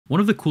One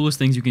of the coolest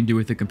things you can do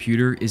with a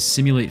computer is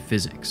simulate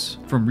physics.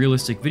 From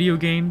realistic video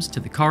games, to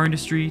the car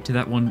industry, to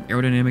that one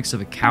aerodynamics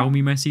of a cow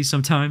meme I see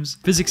sometimes,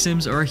 physics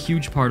sims are a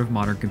huge part of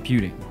modern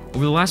computing.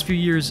 Over the last few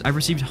years, I've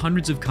received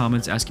hundreds of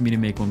comments asking me to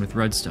make one with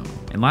Redstone,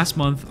 and last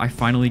month, I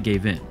finally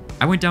gave in.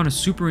 I went down a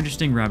super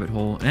interesting rabbit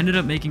hole and ended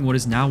up making what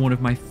is now one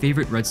of my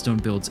favorite Redstone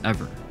builds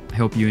ever. I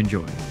hope you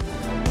enjoy.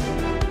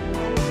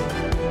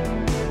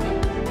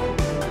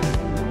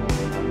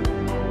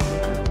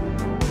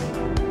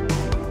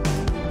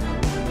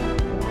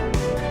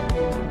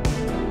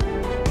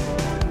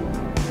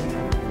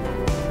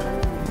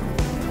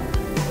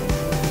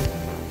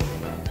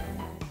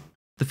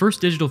 The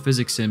first digital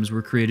physics sims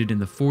were created in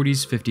the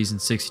 40s, 50s, and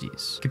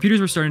 60s. Computers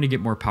were starting to get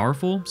more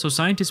powerful, so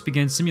scientists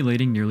began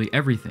simulating nearly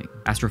everything.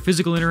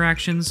 Astrophysical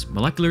interactions,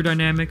 molecular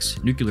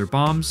dynamics, nuclear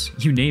bombs,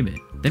 you name it.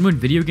 Then when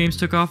video games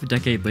took off a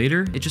decade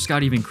later, it just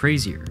got even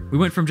crazier. We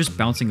went from just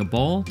bouncing a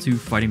ball, to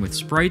fighting with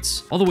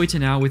sprites, all the way to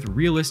now with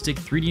realistic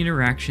 3D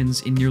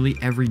interactions in nearly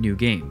every new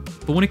game.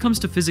 But when it comes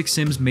to physics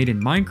sims made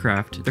in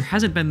Minecraft, there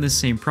hasn't been this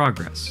same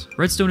progress.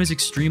 Redstone is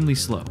extremely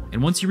slow,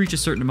 and once you reach a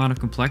certain amount of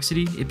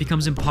complexity, it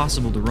becomes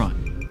impossible to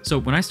run. So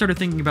when I started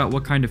thinking about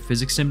what kind of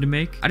physics sim to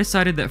make, I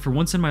decided that for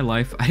once in my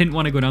life, I didn't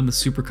want to go down the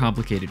super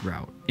complicated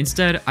route.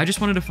 Instead, I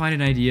just wanted to find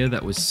an idea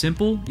that was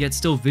simple, yet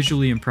still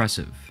visually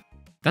impressive.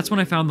 That's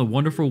when I found the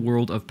wonderful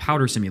world of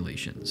powder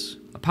simulations.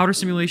 A powder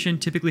simulation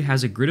typically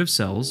has a grid of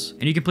cells,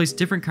 and you can place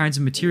different kinds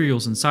of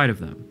materials inside of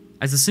them.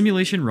 As the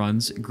simulation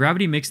runs,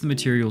 gravity makes the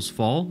materials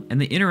fall,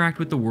 and they interact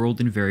with the world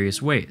in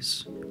various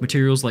ways.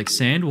 Materials like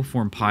sand will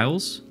form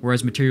piles,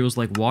 whereas materials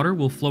like water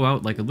will flow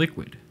out like a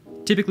liquid.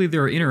 Typically,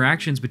 there are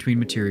interactions between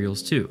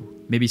materials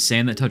too. Maybe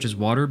sand that touches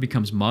water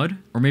becomes mud,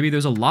 or maybe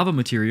there's a lava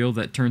material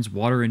that turns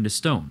water into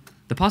stone.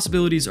 The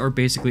possibilities are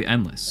basically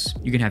endless.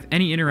 You can have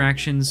any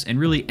interactions and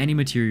really any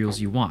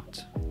materials you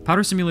want.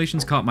 Powder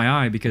simulations caught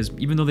my eye because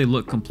even though they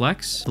look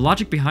complex, the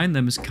logic behind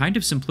them is kind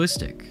of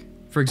simplistic.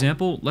 For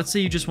example, let's say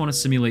you just want to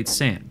simulate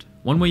sand.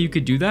 One way you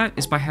could do that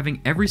is by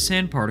having every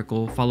sand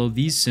particle follow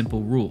these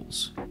simple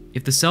rules.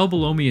 If the cell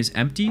below me is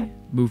empty,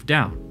 move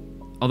down.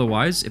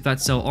 Otherwise, if that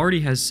cell already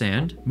has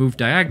sand, move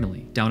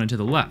diagonally, down and to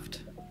the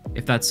left.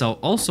 If that cell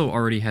also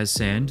already has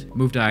sand,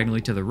 move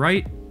diagonally to the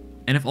right,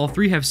 and if all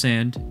three have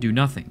sand, do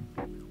nothing.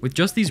 With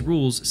just these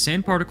rules,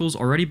 sand particles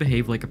already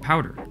behave like a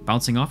powder,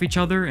 bouncing off each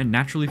other and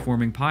naturally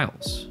forming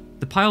piles.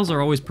 The piles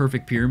are always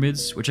perfect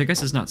pyramids, which I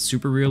guess is not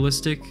super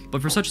realistic,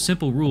 but for such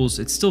simple rules,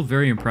 it's still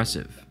very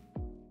impressive.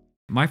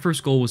 My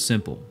first goal was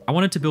simple. I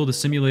wanted to build a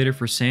simulator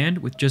for sand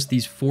with just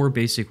these 4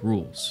 basic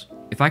rules.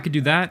 If I could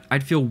do that,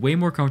 I'd feel way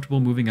more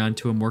comfortable moving on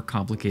to a more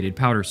complicated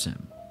powder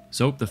sim.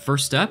 So the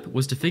first step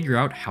was to figure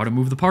out how to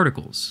move the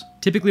particles.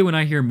 Typically when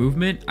I hear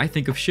movement, I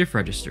think of shift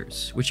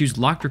registers, which use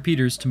locked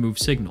repeaters to move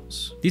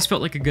signals. These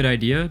felt like a good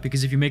idea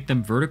because if you make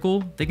them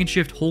vertical, they can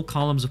shift whole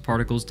columns of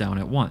particles down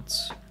at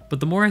once. But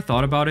the more I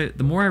thought about it,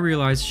 the more I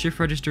realized shift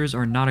registers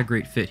are not a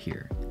great fit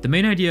here. The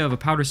main idea of a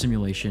powder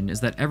simulation is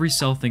that every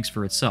cell thinks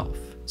for itself.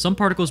 Some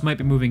particles might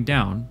be moving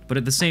down, but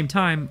at the same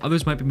time,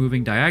 others might be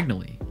moving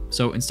diagonally.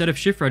 So instead of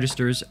shift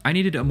registers, I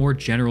needed a more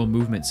general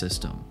movement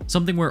system,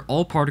 something where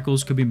all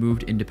particles could be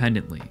moved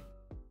independently.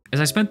 As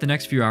I spent the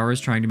next few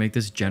hours trying to make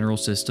this general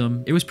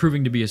system, it was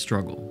proving to be a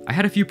struggle. I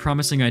had a few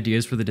promising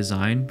ideas for the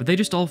design, but they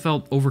just all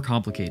felt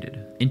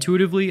overcomplicated.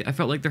 Intuitively, I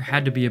felt like there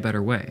had to be a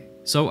better way.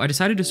 So I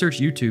decided to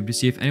search YouTube to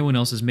see if anyone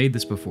else has made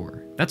this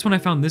before. That's when I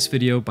found this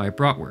video by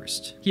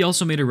Bratwurst. He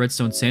also made a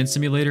redstone sand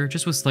simulator,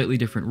 just with slightly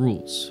different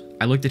rules.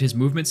 I looked at his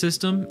movement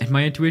system, and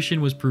my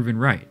intuition was proven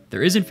right.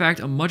 There is in fact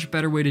a much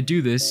better way to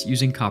do this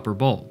using copper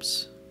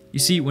bulbs. You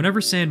see,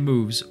 whenever sand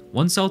moves,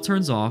 one cell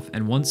turns off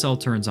and one cell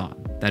turns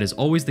on. That is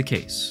always the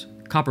case.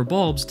 Copper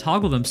bulbs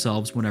toggle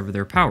themselves whenever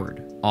they're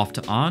powered, off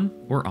to on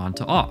or on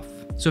to off.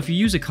 So if you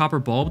use a copper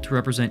bulb to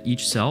represent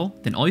each cell,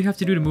 then all you have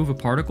to do to move a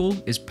particle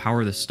is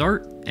power the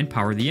start and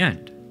power the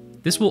end.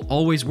 This will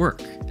always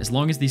work, as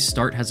long as the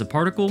start has a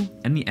particle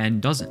and the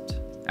end doesn't.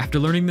 After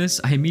learning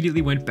this, I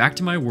immediately went back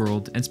to my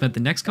world and spent the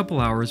next couple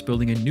hours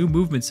building a new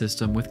movement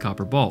system with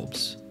copper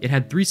bulbs. It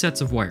had 3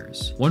 sets of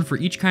wires, one for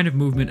each kind of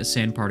movement a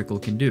sand particle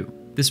can do.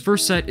 This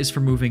first set is for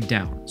moving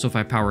down, so if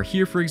I power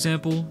here for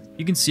example,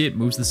 you can see it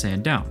moves the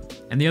sand down.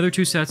 And the other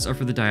 2 sets are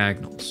for the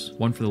diagonals,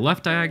 one for the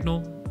left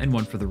diagonal and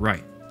one for the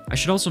right. I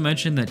should also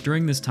mention that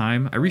during this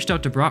time, I reached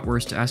out to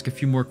Bratwurst to ask a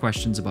few more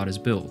questions about his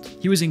build.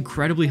 He was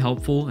incredibly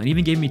helpful and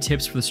even gave me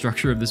tips for the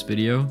structure of this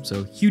video,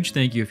 so huge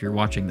thank you if you're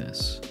watching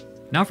this.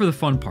 Now for the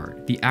fun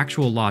part, the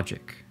actual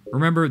logic.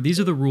 Remember, these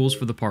are the rules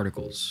for the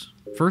particles.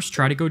 First,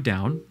 try to go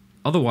down,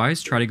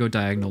 otherwise try to go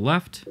diagonal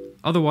left,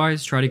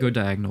 otherwise try to go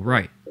diagonal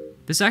right.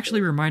 This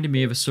actually reminded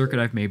me of a circuit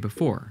I've made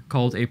before,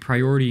 called a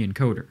priority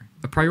encoder.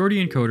 A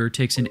priority encoder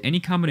takes in any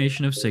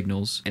combination of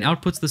signals and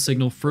outputs the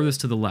signal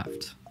furthest to the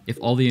left. If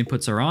all the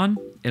inputs are on,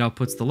 it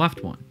outputs the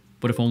left one.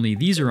 But if only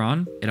these are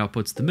on, it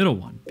outputs the middle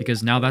one,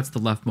 because now that's the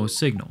leftmost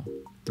signal.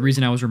 The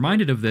reason I was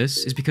reminded of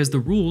this is because the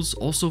rules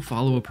also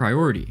follow a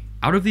priority.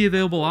 Out of the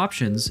available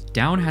options,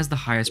 down has the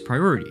highest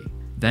priority,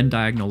 then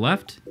diagonal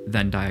left,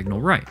 then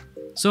diagonal right.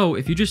 So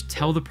if you just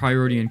tell the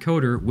priority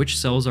encoder which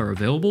cells are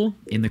available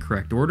in the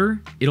correct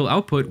order, it'll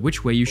output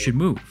which way you should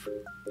move.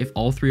 If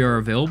all 3 are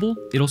available,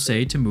 it'll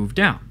say to move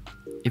down.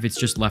 If it's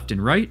just left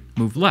and right,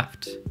 move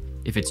left.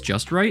 If it's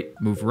just right,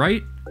 move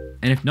right.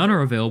 And if none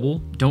are available,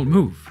 don't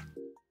move.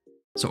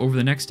 So over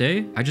the next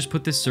day, I just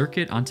put this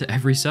circuit onto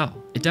every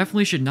cell. It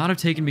definitely should not have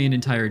taken me an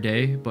entire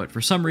day, but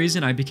for some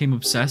reason I became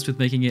obsessed with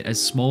making it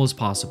as small as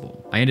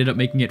possible. I ended up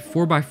making it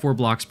 4x4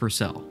 blocks per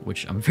cell,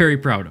 which I'm very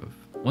proud of.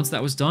 Once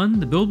that was done,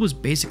 the build was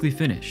basically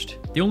finished.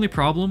 The only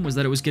problem was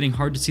that it was getting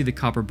hard to see the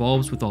copper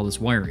bulbs with all this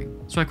wiring,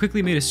 so I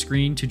quickly made a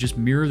screen to just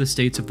mirror the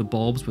states of the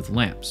bulbs with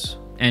lamps.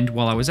 And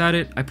while I was at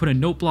it, I put a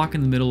note block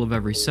in the middle of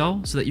every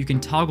cell so that you can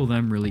toggle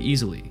them really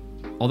easily.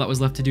 All that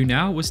was left to do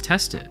now was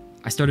test it.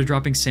 I started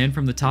dropping sand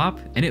from the top,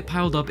 and it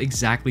piled up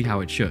exactly how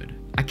it should.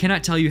 I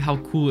cannot tell you how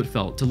cool it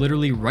felt to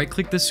literally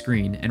right-click the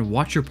screen and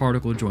watch your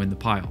particle join the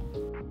pile.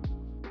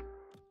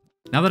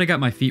 Now that I got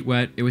my feet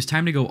wet, it was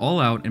time to go all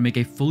out and make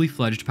a fully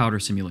fledged powder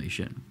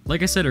simulation.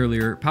 Like I said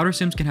earlier, powder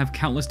sims can have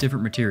countless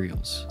different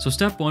materials, so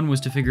step 1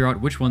 was to figure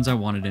out which ones I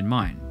wanted in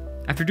mine.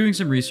 After doing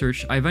some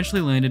research, I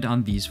eventually landed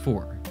on these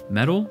 4: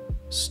 metal,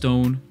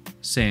 stone,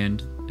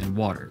 sand, and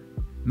water.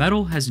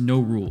 Metal has no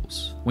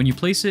rules. When you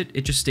place it,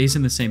 it just stays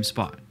in the same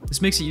spot.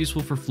 This makes it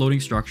useful for floating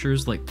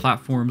structures like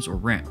platforms or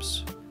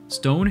ramps.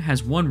 Stone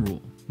has one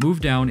rule: move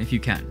down if you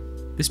can.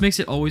 This makes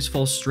it always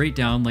fall straight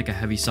down like a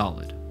heavy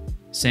solid.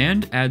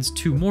 Sand adds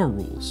 2 more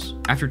rules.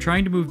 After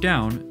trying to move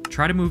down,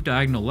 try to move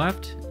diagonal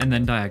left and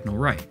then diagonal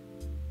right.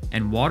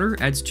 And water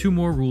adds 2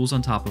 more rules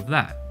on top of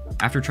that.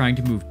 After trying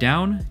to move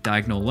down,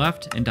 diagonal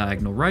left, and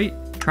diagonal right,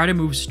 try to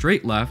move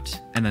straight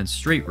left and then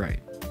straight right.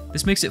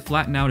 This makes it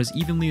flatten out as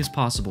evenly as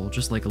possible,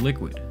 just like a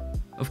liquid.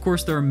 Of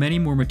course, there are many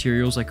more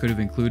materials I could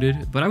have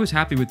included, but I was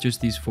happy with just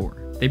these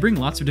 4. They bring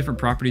lots of different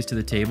properties to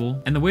the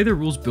table, and the way their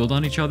rules build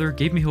on each other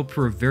gave me hope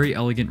for a very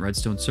elegant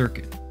redstone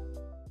circuit.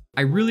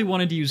 I really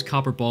wanted to use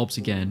copper bulbs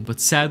again, but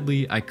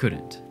sadly I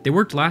couldn't. They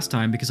worked last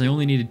time because I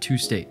only needed 2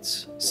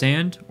 states: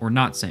 sand or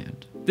not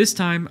sand. This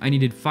time I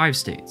needed 5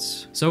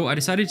 states, so I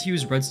decided to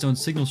use redstone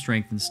signal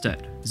strength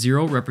instead.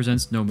 0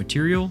 represents no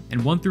material,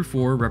 and 1 through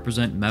 4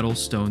 represent metal,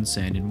 stone,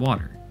 sand, and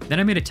water. Then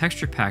I made a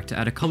texture pack to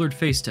add a colored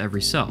face to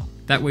every cell.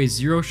 That way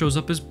 0 shows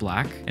up as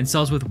black, and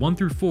cells with 1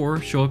 through 4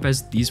 show up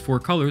as these 4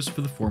 colors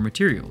for the 4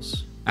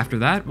 materials. After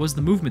that was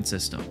the movement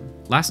system.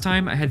 Last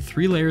time I had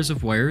 3 layers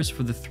of wires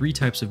for the 3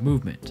 types of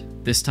movement.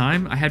 This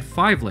time I had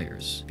 5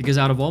 layers, because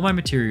out of all my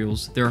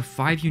materials, there are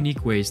 5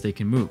 unique ways they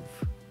can move.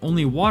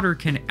 Only water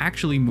can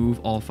actually move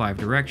all 5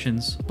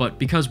 directions, but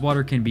because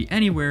water can be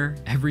anywhere,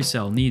 every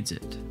cell needs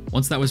it.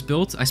 Once that was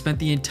built, I spent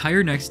the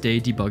entire next day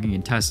debugging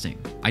and testing.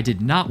 I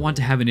did not want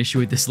to have an issue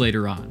with this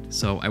later on,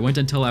 so I went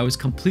until I was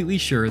completely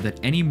sure that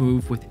any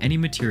move with any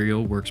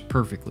material works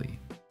perfectly.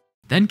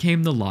 Then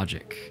came the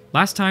logic.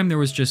 Last time there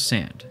was just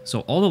sand, so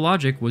all the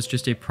logic was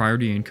just a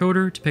priority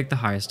encoder to pick the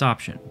highest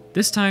option.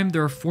 This time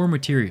there are 4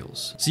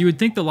 materials, so you would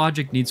think the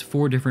logic needs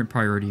 4 different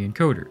priority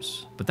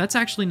encoders, but that's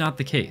actually not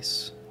the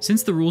case.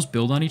 Since the rules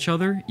build on each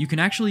other, you can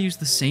actually use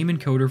the same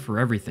encoder for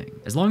everything,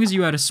 as long as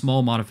you add a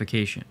small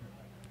modification.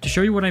 To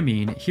show you what I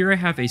mean, here I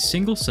have a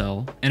single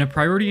cell and a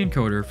priority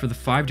encoder for the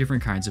 5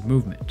 different kinds of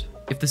movement.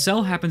 If the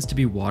cell happens to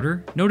be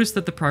water, notice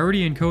that the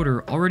priority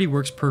encoder already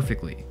works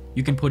perfectly.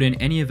 You can put in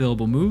any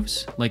available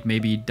moves, like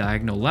maybe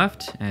diagonal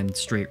left and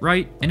straight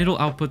right, and it'll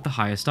output the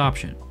highest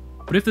option.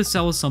 But if the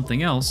cell is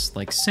something else,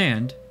 like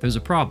sand, there's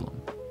a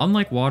problem.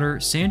 Unlike water,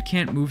 sand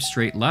can't move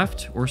straight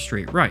left or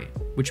straight right,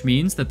 which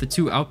means that the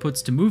 2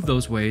 outputs to move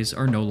those ways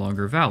are no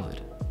longer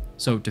valid.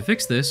 So to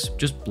fix this,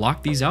 just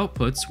block these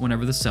outputs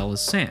whenever the cell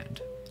is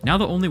sand. Now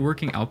the only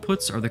working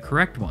outputs are the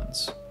correct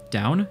ones: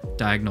 down,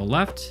 diagonal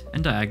left,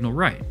 and diagonal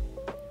right.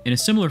 In a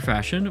similar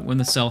fashion, when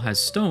the cell has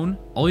stone,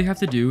 all you have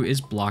to do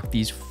is block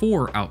these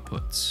 4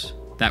 outputs.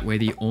 That way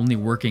the only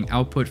working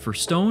output for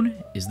stone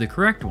is the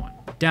correct one,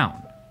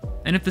 down.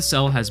 And if the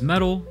cell has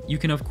metal, you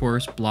can of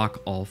course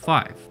block all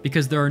 5,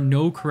 because there are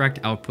no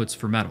correct outputs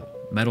for metal.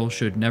 Metal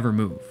should never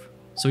move.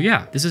 So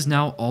yeah, this is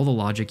now all the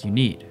logic you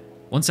need.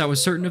 Once I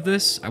was certain of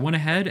this, I went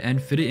ahead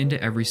and fit it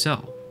into every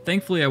cell.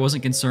 Thankfully, I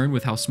wasn't concerned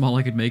with how small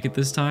I could make it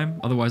this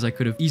time, otherwise I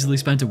could have easily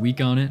spent a week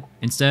on it.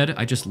 Instead,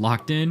 I just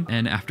locked in,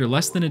 and after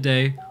less than a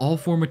day, all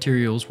 4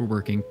 materials were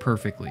working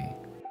perfectly.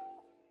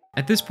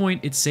 At this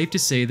point, it's safe to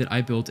say that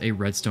I built a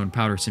redstone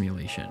powder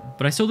simulation,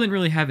 but I still didn't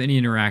really have any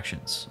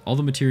interactions. All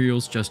the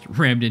materials just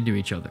rammed into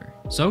each other.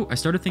 So I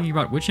started thinking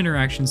about which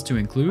interactions to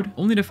include,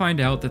 only to find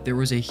out that there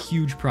was a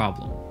huge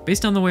problem.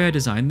 Based on the way I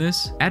designed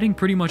this, adding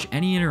pretty much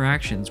any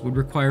interactions would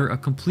require a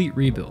complete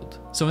rebuild.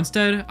 So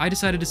instead, I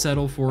decided to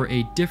settle for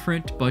a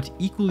different but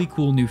equally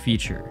cool new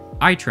feature: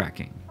 eye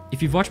tracking.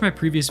 If you've watched my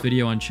previous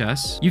video on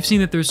chess, you've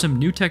seen that there's some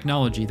new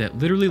technology that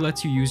literally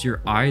lets you use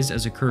your eyes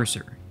as a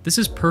cursor. This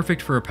is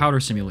perfect for a powder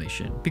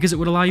simulation, because it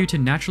would allow you to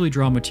naturally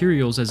draw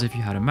materials as if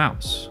you had a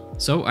mouse.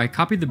 So I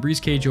copied the breeze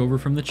cage over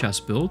from the chess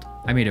build,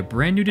 I made a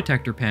brand new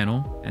detector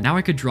panel, and now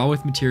I could draw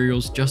with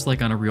materials just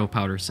like on a real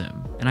powder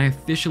sim, and I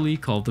officially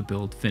called the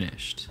build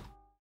finished.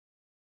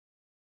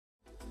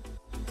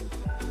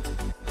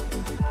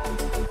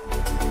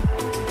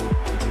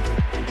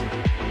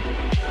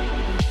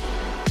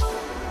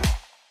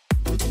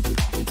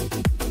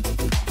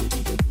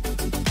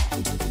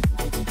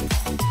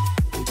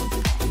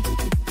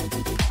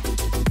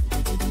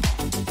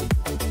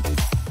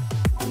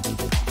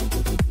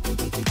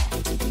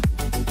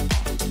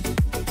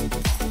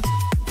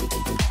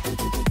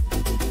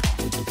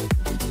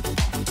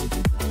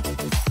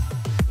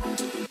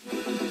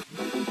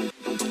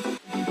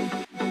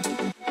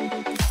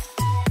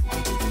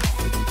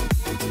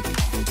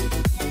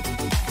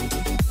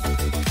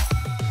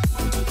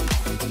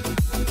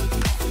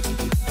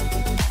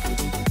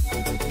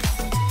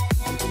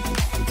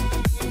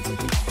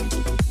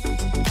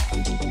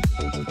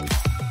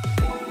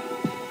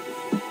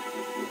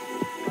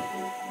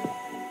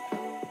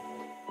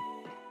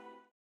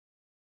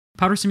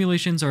 Powder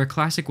simulations are a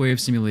classic way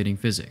of simulating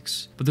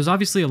physics, but there's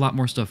obviously a lot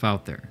more stuff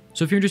out there.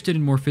 So if you're interested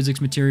in more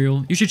physics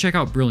material, you should check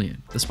out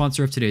Brilliant, the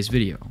sponsor of today's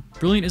video.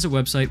 Brilliant is a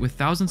website with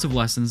thousands of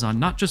lessons on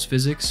not just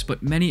physics,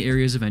 but many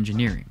areas of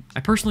engineering. I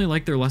personally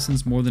like their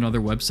lessons more than other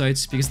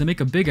websites because they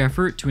make a big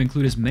effort to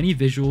include as many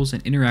visuals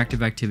and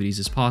interactive activities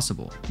as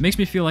possible. It makes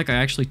me feel like I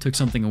actually took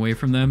something away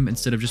from them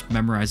instead of just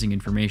memorizing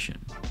information.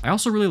 I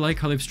also really like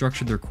how they've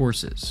structured their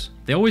courses.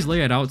 They always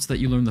lay it out so that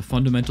you learn the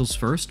fundamentals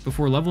first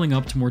before leveling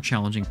up to more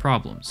challenging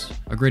problems.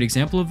 A great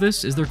example of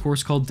this is their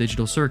course called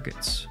Digital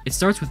Circuits. It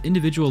starts with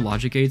individual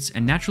logic gates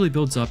and naturally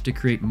builds up to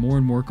create more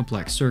and more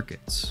complex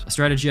circuits, a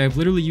strategy I've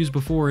literally used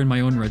before in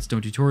my own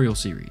Redstone tutorial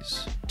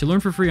series. To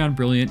learn for free on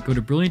Brilliant, go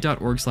to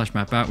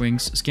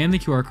brilliant.org/mattbatwings, scan the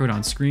QR code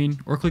on screen,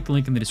 or click the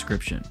link in the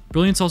description.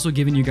 Brilliant's also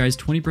giving you guys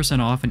 20%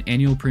 off an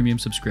annual premium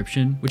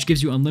subscription, which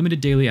gives you unlimited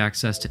daily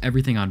access to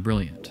everything on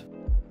Brilliant.